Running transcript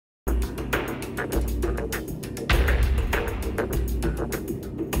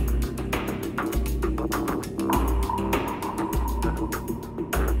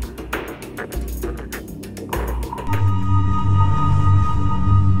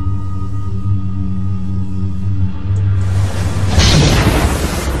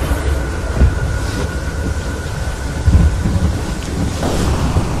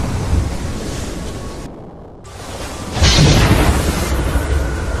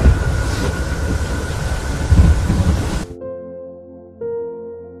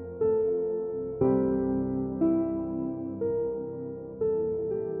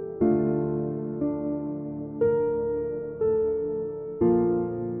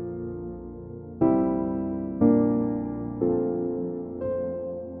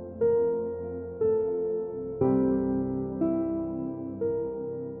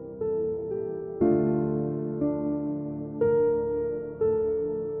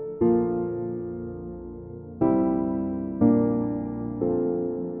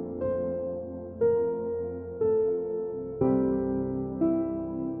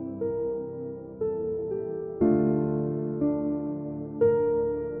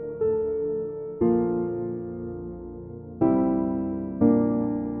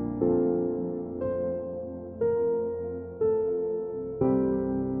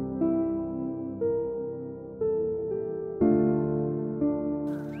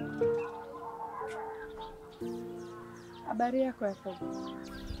Habari yako Yakobo?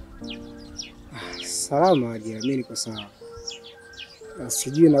 Salama Ajira, mimi niko sawa.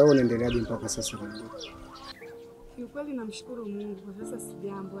 Sijui na wewe unaendeleaje mpaka sasa kwa nini? Kiukweli namshukuru Mungu kwa sasa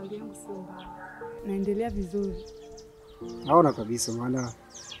sijambo, hali yangu sio mbaya. Naendelea vizuri. Naona kabisa maana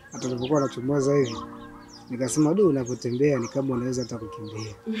hata nilipokuwa nachomoza hivi nikasema unapotembea ni kama unaweza hata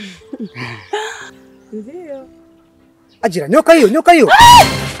kukimbia. Ndio. Ajira, nyoka hiyo, nyoka hiyo.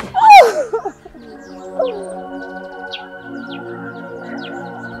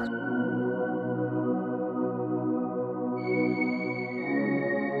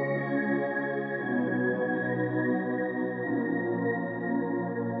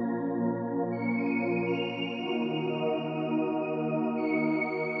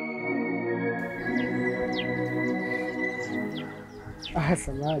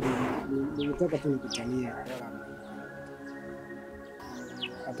 Samahani, nilitaka tu nikutania.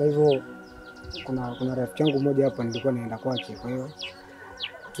 Hata hivyo kuna rafiki yangu mmoja hapa nilikuwa naenda kwake, kwa hiyo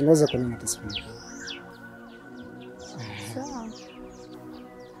tunaweza kuonana taswira. Sawa.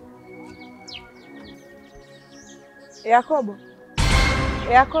 Yakobo.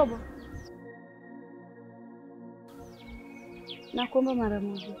 Yakobo. Nakuomba mara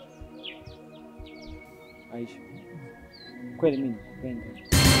moja. Aisha. Kweli mimi nakupenda.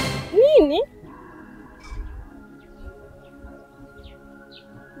 Nini?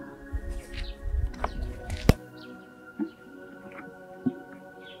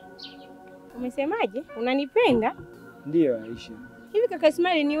 Umesemaje? Unanipenda? Ndio Aisha. Hivi kaka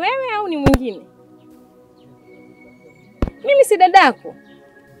Ismail ni wewe au ni mwingine? Mimi si dadako.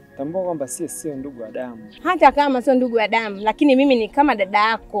 Tambua kwamba sio ndugu wa damu. Hata kama sio ndugu wa damu, lakini mimi ni kama dada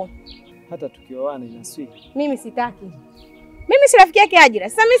yako. Hata tukioana inaswi. Mimi sitaki. Mimi si rafiki yake Ajira.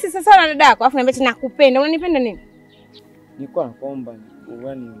 Sasa mimi si sawa na dadako, afu niambia nakupenda. Unanipenda nini? Nilikuwa nakuomba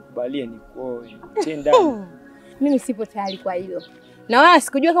nikubalie nikuoe. Tenda. Mimi sipo tayari kwa hilo. Na wala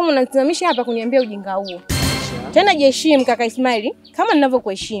sikujua kama unanisimamisha hapa kuniambia ujinga huo. Tena jiheshimu kaka Ismail kama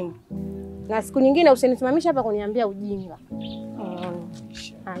ninavyokuheshimu. Na siku nyingine usinisimamisha hapa kuniambia ujinga.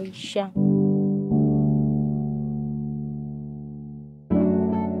 Aisha.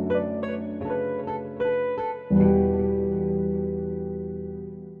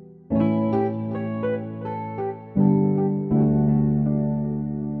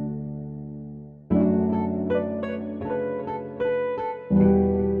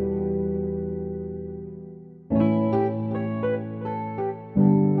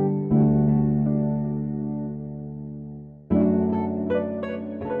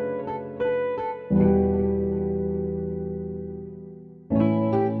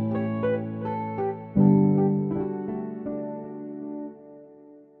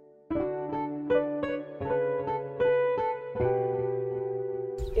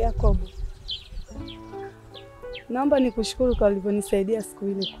 Yakobo. Naomba nikushukuru kwa ulivyonisaidia siku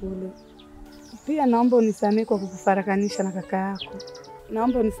ile kule. Pia naomba unisamehe kwa kukufarakanisha na kaka yako.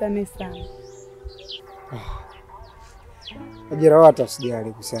 Naomba unisamehe sana. Ajira, hata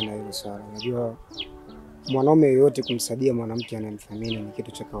usijali kuhusiana na hilo swala. Unajua mwanaume yeyote kumsaidia mwanamke anayemthamini ni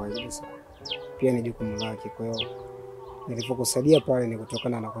kitu cha kawaida sana. Pia ni jukumu lake. Kwa hiyo nilipokusaidia pale ni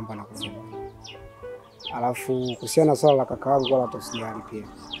kutokana na kwamba nakuthamini. Alafu kuhusiana na swala la kaka wangu wala hata usijali pia.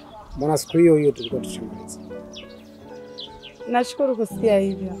 Mbona siku hiyo tulikuwa tushamaliza. Nashukuru kusikia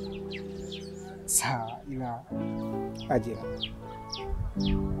hivyo. Sawa, ila Ajira,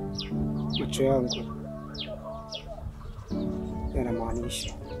 macho yangu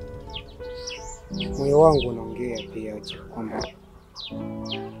yanamaanisha, moyo wangu unaongea pia kwamba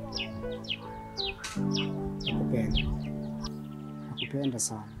nakupenda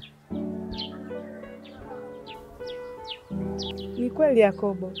sana. Ni kweli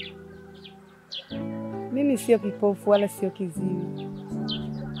Yakobo. Mimi sio kipofu wala sio kiziwi.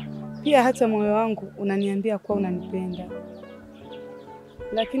 Pia hata moyo wangu unaniambia kuwa unanipenda.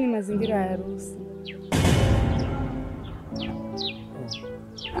 Lakini mazingira hayaruhusu.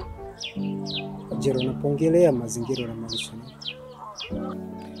 Ajira, unapongelea mazingira na maisha.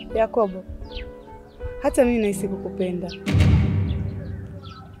 Yakobo, hata mimi nahisi kukupenda.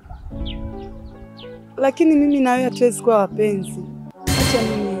 Lakini mimi na wewe hatuwezi kuwa wapenzi. Acha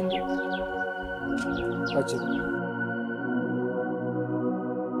mimi niende. Ajira.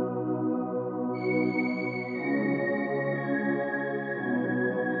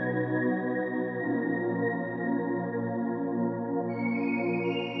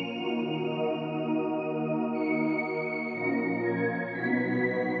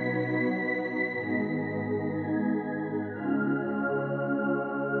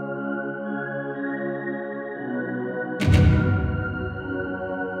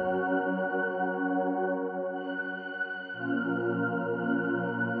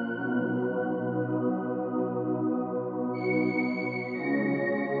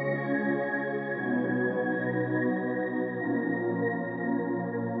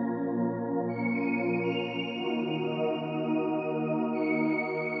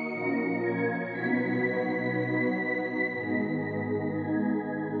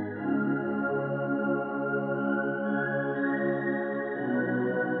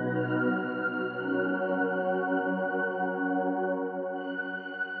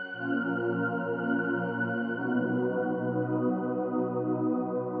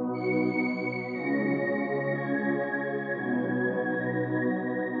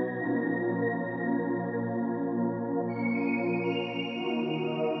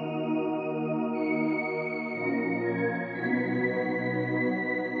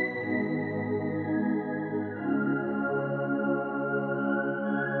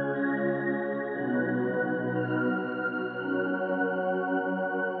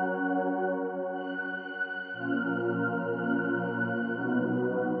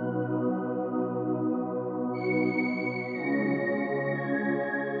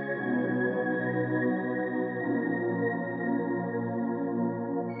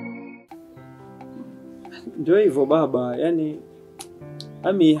 Ndio hivyo baba, yani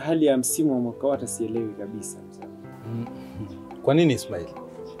ami hali ya msimu wa mwaka hata sielewi kabisa. Kwa nini Ismail?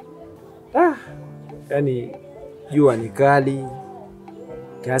 Yani jua ni kali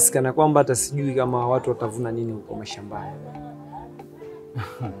kiasi kana kwamba hata sijui kama watu watavuna nini huko mashambani.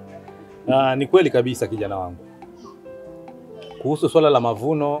 Ni kweli kabisa kijana wangu. Kuhusu swala la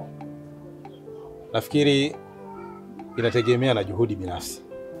mavuno, nafikiri inategemea na juhudi binafsi.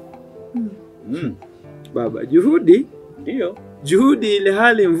 Baba, juhudi? Ndio. Juhudi ile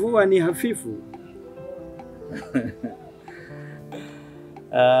hali mvua ni hafifu.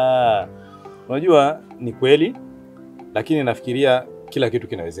 Unajua ni kweli, lakini nafikiria kila kitu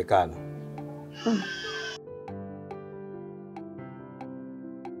kinawezekana.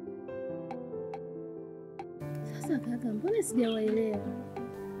 Sasa kaka, mbona sijawaelewa?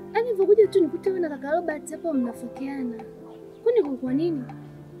 Yaani nilipokuja tu nikute wewe na kaka Robert hapo mnafokeana. Kwani kwa nini?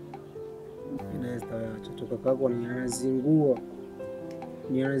 Inaweza kutoka kako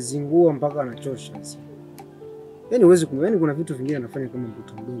ni anazingua mpaka anachosha sasa. Yaani huwezi kumwani, kuna vitu vingine anafanya kama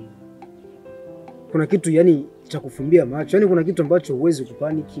mtoto mdogo. Kuna kitu yani cha kufumbia macho. Yaani kuna kitu ambacho huwezi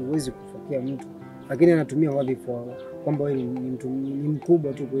kupaniki, huwezi kufokia mtu. Lakini anatumia wadhifa kwamba wewe ni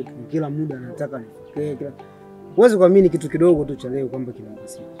mkubwa tu kwetu. Kila muda anataka nifokee kila. Huwezi kuamini kitu kidogo tu cha leo kwamba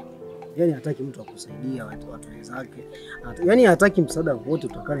kinamkosea. Yaani hataki mtu akusaidia watu wenzake. Yaani hataki msaada wote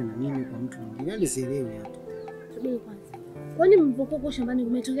utokane na mimi kwa mtu mwingine. Yaani sielewi hata. Subiri kwanza. Kwani mlipokuwa huko shambani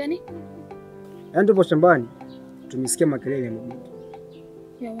kumetokea nini? Yaani tupo shambani tumesikia makelele ya mabinti.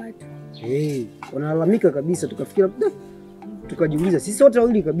 Ya watu. Wanalalamika kabisa, tukafikiria tukajiuliza sisi wote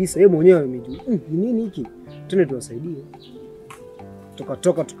wawili kabisa, yeye mwenyewe amejiuliza ni nini hiki? Twende tuwasaidie.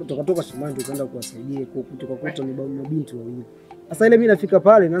 Tukatoka shambani tukaenda kuwasaidia, tukakuta ni mabinti wawili. Sasa ile mimi nafika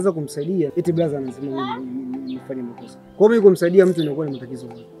pale naanza kumsaidia, eti brother anasema nifanye makosa. Kwa hiyo mimi kumsaidia mtu inakuwa ni matatizo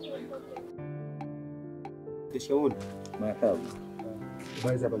yangu. Keshauri. Marhaba.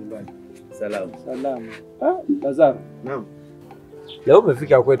 Baiza hapa nyumbani. Salamu. Lazaro. Naam. Leo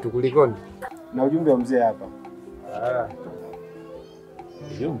umefika kwetu kulikoni? Na ujumbe wa mzee hapa.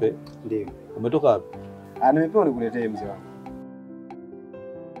 Ujumbe? Ndio. Umetoka wapi? Nimepewa nikuletee mzee wangu.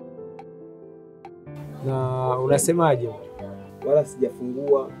 Na unasemaje? Wala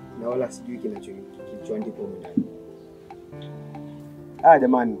sijafungua na wala sijui kilichoandikwa huko ndani.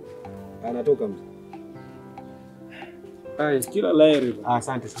 Jamani. Anatoka mzee. Kila laheri.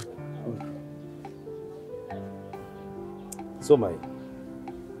 Asante sana. Soma hii.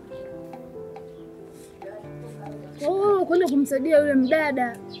 Kwenda kumsaidia yule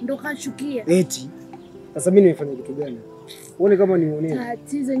mdada ndo kachukia. Eti. Sasa mimi nimefanya kitu gani? Uone kama nionee.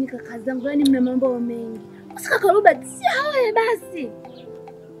 Tatizo ni kaka zangu, yani mna mambo mengi. Sasa kaka Robert si hawe basi.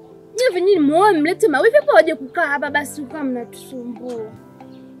 Nyinyi muoe mlete mawifi hapa waje kukaa hapa basi ukaa mnatusumbua.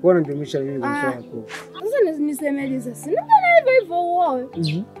 Bwana ndio mimi kwa mshako. Sasa nisemeje sasa? Ndio hivyo hivyo uoe.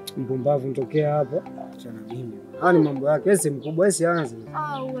 Mpumbavu mtokea hapa. Achana mimi. Ni mambo yake, yeye si mkubwa, yeye si anza.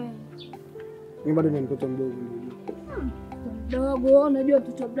 Wewe. Mimi bado ni mtoto mdogo ndio. Mdogo, unajua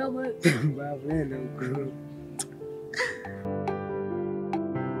mtoto mdogo. Mbavu nenda huko.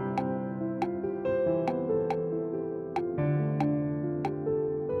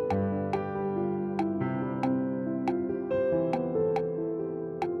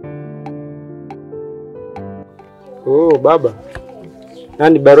 Baba.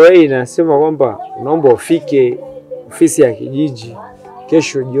 Yaani barua hii inasema kwamba unaomba ufike ofisi ya kijiji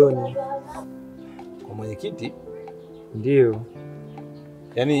kesho jioni. Kwa mwenyekiti? Ndio.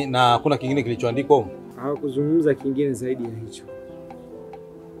 Yaani na hakuna kingine kilichoandikwa huko? Hawakuzungumza kingine zaidi ya hicho.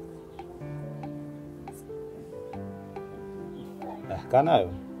 Kanayo.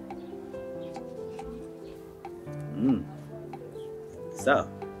 Sawa.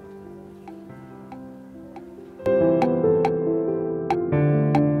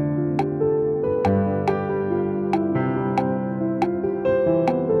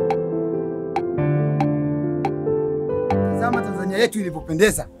 Tanzania yetu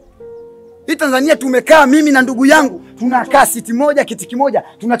ilivyopendeza. Hii Tanzania tumekaa mimi na ndugu yangu, tunakaa siti moja, kiti kimoja,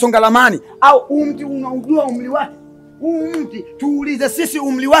 tunachonga lamani. Au mti unaujua umri wake? Mti tuulize sisi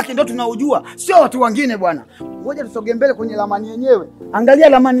umri wake ndio tunaujua, sio watu wengine bwana. Ngoja tusogee mbele kwenye lamani yenyewe. Angalia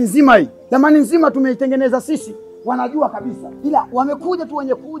lamani nzima hii. Lamani nzima tumeitengeneza sisi. Wanajua kabisa. Ila wamekuja tu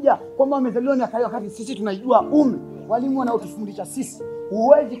wenye kuja kwamba wamezaliwa miaka hiyo wakati sisi tunaijua umri. Walimu wanaotufundisha sisi.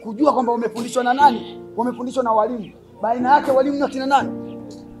 Huwezi kujua kwamba wamefundishwa na nani? Wamefundishwa na walimu. Baina yake walimu na kina nani?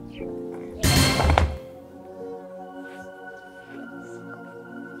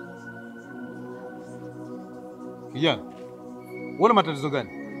 Kijana, una matatizo gani?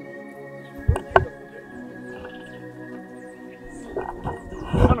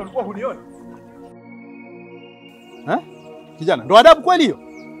 Mbona ulikuwa hunioni? Kijana, ndo adabu kweli hiyo?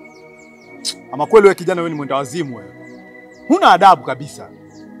 Ama kweli wewe kijana, wewe ni mwenda wazimu wewe. Huna adabu kabisa.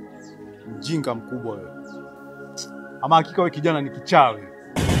 Mjinga mkubwa wewe. Ama hakika wewe kijana ni kichaa wewe.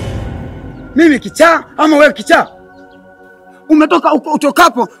 Mimi kichaa ama wewe kichaa? Umetoka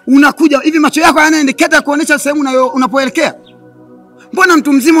utokapo unakuja hivi, macho yako yanaendekeza kuonesha sehemu unapoelekea. Mbona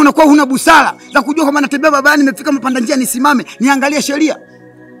mtu mzima unakuwa huna busara za kujua kama natembea barabarani, nimefika mpanda njia nisimame niangalie sheria?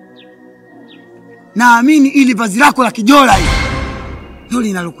 Naamini ili vazi lako la kijola hili ndio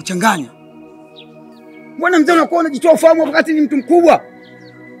linalokuchanganya. Mbona mzee unakuwa unajitoa ufahamu wakati ni mtu mkubwa?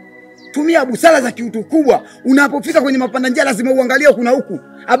 Tumia busara za kiutu kubwa. Unapofika kwenye mapanda njia lazima uangalie kuna huku.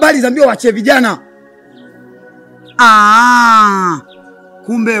 Habari za mbio waachie vijana.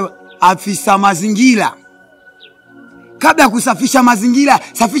 Kumbe afisa mazingira. Kabla ya kusafisha mazingira,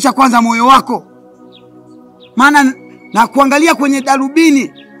 safisha kwanza moyo wako. Maana na kuangalia kwenye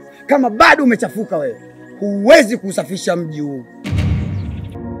darubini kama bado umechafuka wewe, huwezi kusafisha mji huu.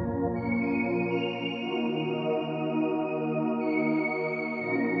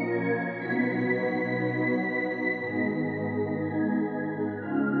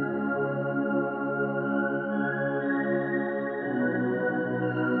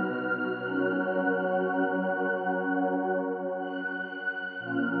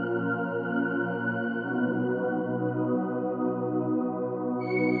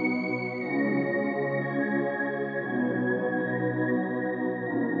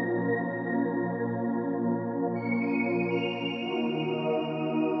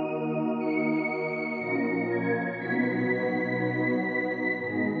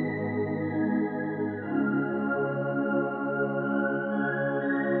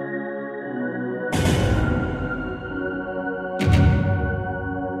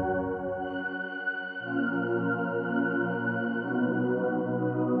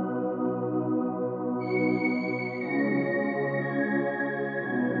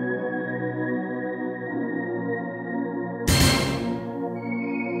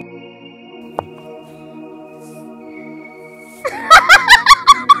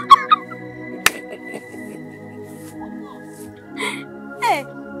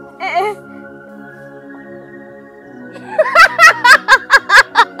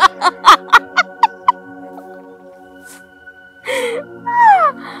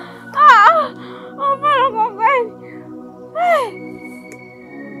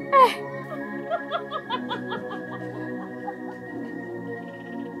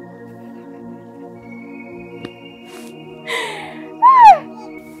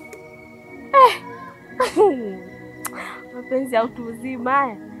 Mapenzi ya utu uzima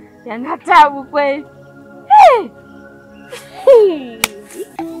haya yana tabu kweli.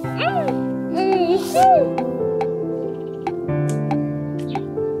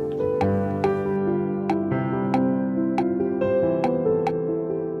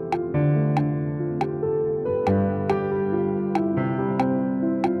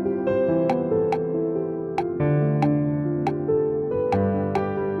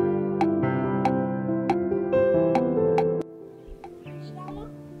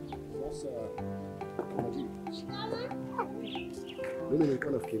 Mimi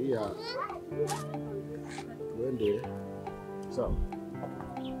nilikuwa nafikiria tuende sawa,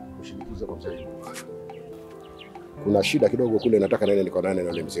 kushirikiza kwa mzee. Kuna shida kidogo kule, nataka nene niko nane na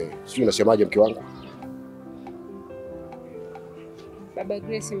yule mzee. Sijui unasemaje mke wangu? Baba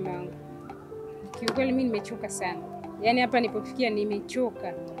Grace mwanangu. Kiukweli mimi nimechoka sana. Yaani hapa nilipofikia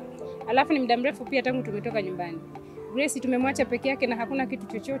nimechoka. Alafu ni muda mrefu pia tangu tumetoka nyumbani. Grace tumemwacha peke yake na hakuna kitu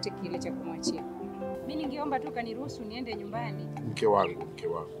chochote kile cha kumwachia. Mimi ningeomba tu kaniruhusu niende nyumbani. Mke wangu.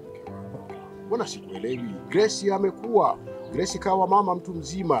 Mbona sikuelewi? Grace amekuwa. Grace kawa mama mtu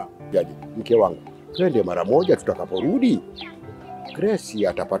mzima. Jaji, mke wangu, twende mara moja, tutakaporudi Grace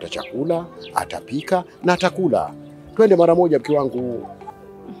atapata chakula, atapika na atakula. Twende mara moja mke wangu.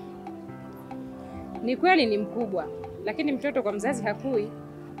 Ni kweli ni mkubwa, lakini mtoto kwa mzazi hakui.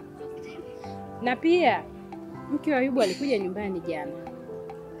 Na pia mke wa Ayubu alikuja nyumbani jana.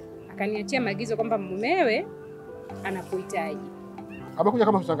 Akaniachia maagizo kwamba mumewe anakuhitaji. Amekuja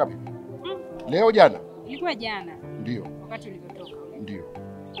kama saa ngapi? Leo jana? Ilikuwa jana. Ndio. Wakati ulivyotoka. Ndio.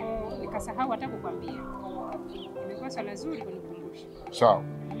 Nikasahau hata kukwambia. Imekuwa swala zuri kunikumbusha. Sawa.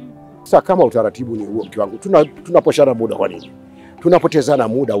 Sasa kama utaratibu ni huo mke wangu, tunaposhana muda kwa nini? Tunapotezana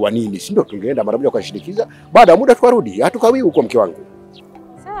muda wa nini? Si ndio tungeenda mara moja kwa shinikiza, baada ya muda tukarudi. Hatukawii huko mke wangu.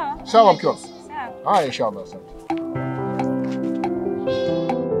 Sawa. Sawa mke wangu. Sawa. Haya inshallah, asante.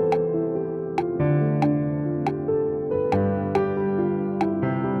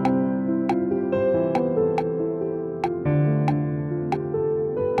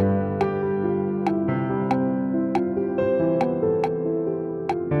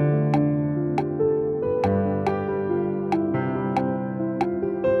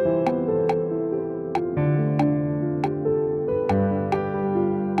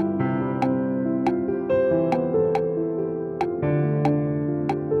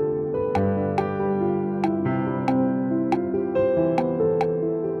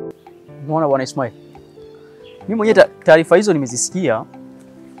 Unaona bwana Ismail, mimi mwenyewe taarifa hizo nimezisikia,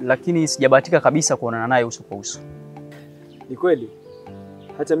 lakini sijabahatika kabisa kuonana naye uso kwa uso. Ni kweli,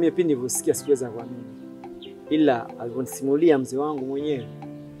 hata mimi pia nilivyosikia sikuweza kuamini, ila alivyonisimulia mzee wangu mwenyewe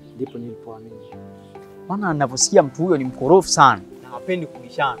ndipo nilipoamini. Maana ninavyosikia mtu huyo ni mkorofi sana na hapendi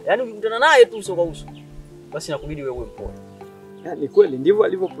kubishana. Yaani ukikutana naye tu uso kwa uso, basi nakubidi wewe uwe mpole. Ni kweli, ndivyo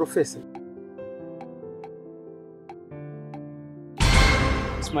alivyo profesa.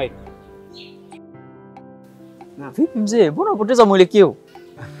 Ismail. Na vipi mzee? Mbona unapoteza mwelekeo?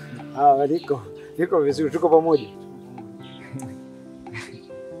 Niko vizuri, tuko pamoja.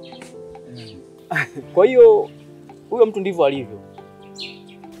 Kwa hiyo huyo mtu ndivyo alivyo.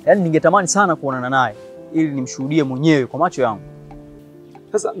 Yaani ningetamani sana kuonana naye ili nimshuhudie mwenyewe kwa macho yangu.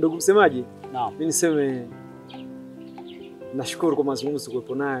 Sasa ndugu msemaji, naam, mimi niseme nashukuru kwa mazungumzo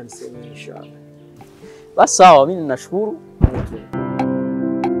kuwepo naye, niseme inshallah. Basi sawa, mimi ninashukuru.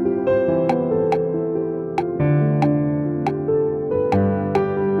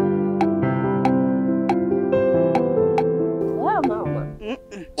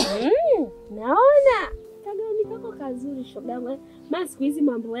 Naona kagani kako kazuri shogangu. Maana siku hizi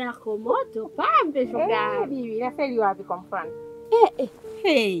mambo yako moto pambe shoga. Bibi, nafeli wapi kwa mfano?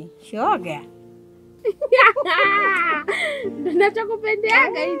 Hey, shoga.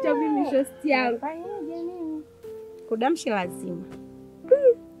 Ninachokupendeaga hicho mimi shosti yangu. Fanyaje mimi? Kudamshi lazima.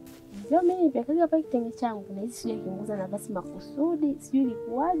 Sio mimi pekee hapa kitenge changu na hizi sije kiunguza na basi makusudi, sijui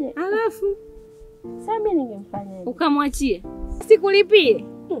likuaje. Alafu sasa mimi ningemfanyaje? Ukamwachie. Sikulipie.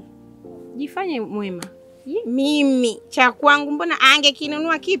 Jifanye mwema. Mimi cha kwangu mbona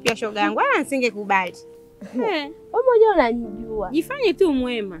angekinunua kipya shoga yangu? Wala nisingekubali. Wewe mwenyewe unanijua. Jifanye tu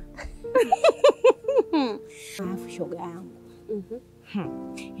mwema. Alafu shoga yangu.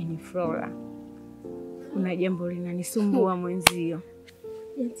 Yaani Flora, kuna jambo linanisumbua mwenzio.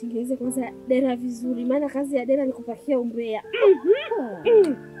 Yatingeze kwanza dera vizuri, maana kazi ya dera ni kupakia umbea.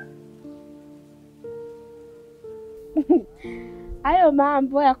 Hayo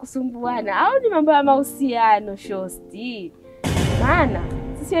mambo ya kusumbuana au ni mambo ya mahusiano shosti? Maana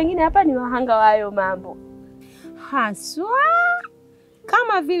sisi wengine hapa ni wahanga wa hayo mambo. Haswa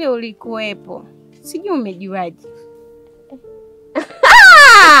kama vile ulikuwepo. Sijui umejuaje.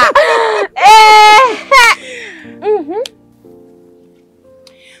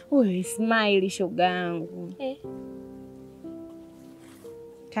 Wewe Ismail shoga yangu.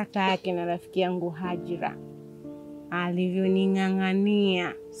 Kaka yake na rafiki yangu Hajira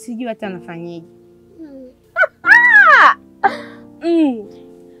alivyoning'ang'ania, sijui hata nafanyaje.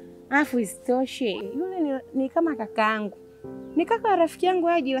 Afu isitoshe, yule ni kama kaka yangu. Ni kaka wa rafiki yangu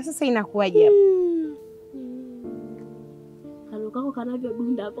Hajira, sasa inakuwaje hapo? Kalo kako kanavyo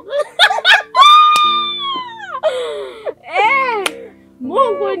dunda hapo.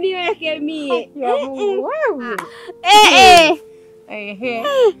 Mungu niweke mie. Ya Mungu wewe.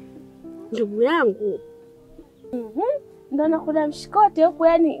 Ndugu yangu. Ndo nakula mshikote huko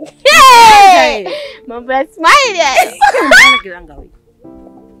yani. Mambo ya Ismail. Kilanga wewe.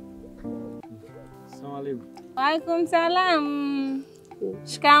 Asalamu alaykum. Wa alaykum salam.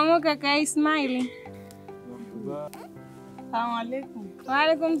 Shikamoo kaka Ismail. Asalamu alaykum. Wa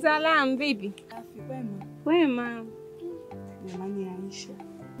alaykum salam, vipi? Safi, kwema. Kwema. Jamani Aisha.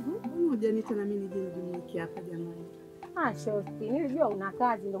 Mbona hujaniita na mimi nije nijumuike hapa jamani? Shosti, nilijua una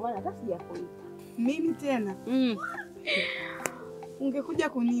kazi ndio maana hata sijakuita. Mimi tena? Ungekuja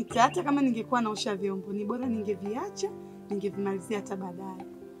kuniita hata kama ningekuwa naosha vyombo, ni bora ningeviacha, ningevimalizia hata baadaye.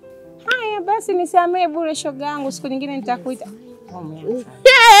 Haya basi nisamee bure shoga yangu, siku nyingine nitakuita.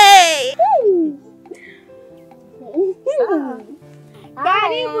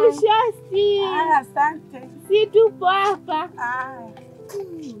 Karibu shosti. Asante. Si tupo hapa.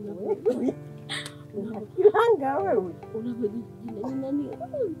 Kilanga wewe. Unavyojiona nani?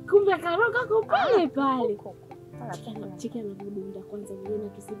 Kumbe karoka kwa pale pale. Cheki anadunda kwanza mwenyewe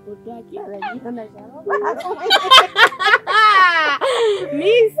kisipotwaki. Anajiona sharoba.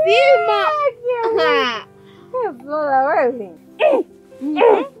 Misima. Flora wewe.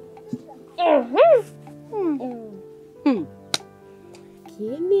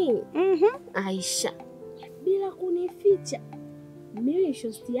 Kimi. Aisha. Bila kunificha. Mimi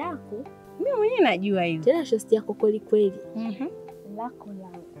shosti yako. Mimi mwenyewe najua hilo. Tena shosti yako kweli kweli. Lako.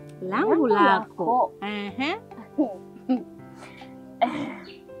 Langu lako.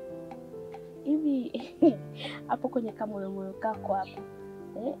 Hivi hapo kwenye kama moyo kako hapo.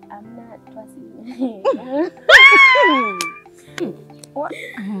 Amna twasi.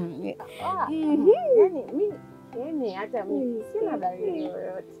 Yani hata mimi sina dalili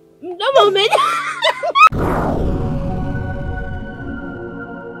yoyote. Mdomo umejaa.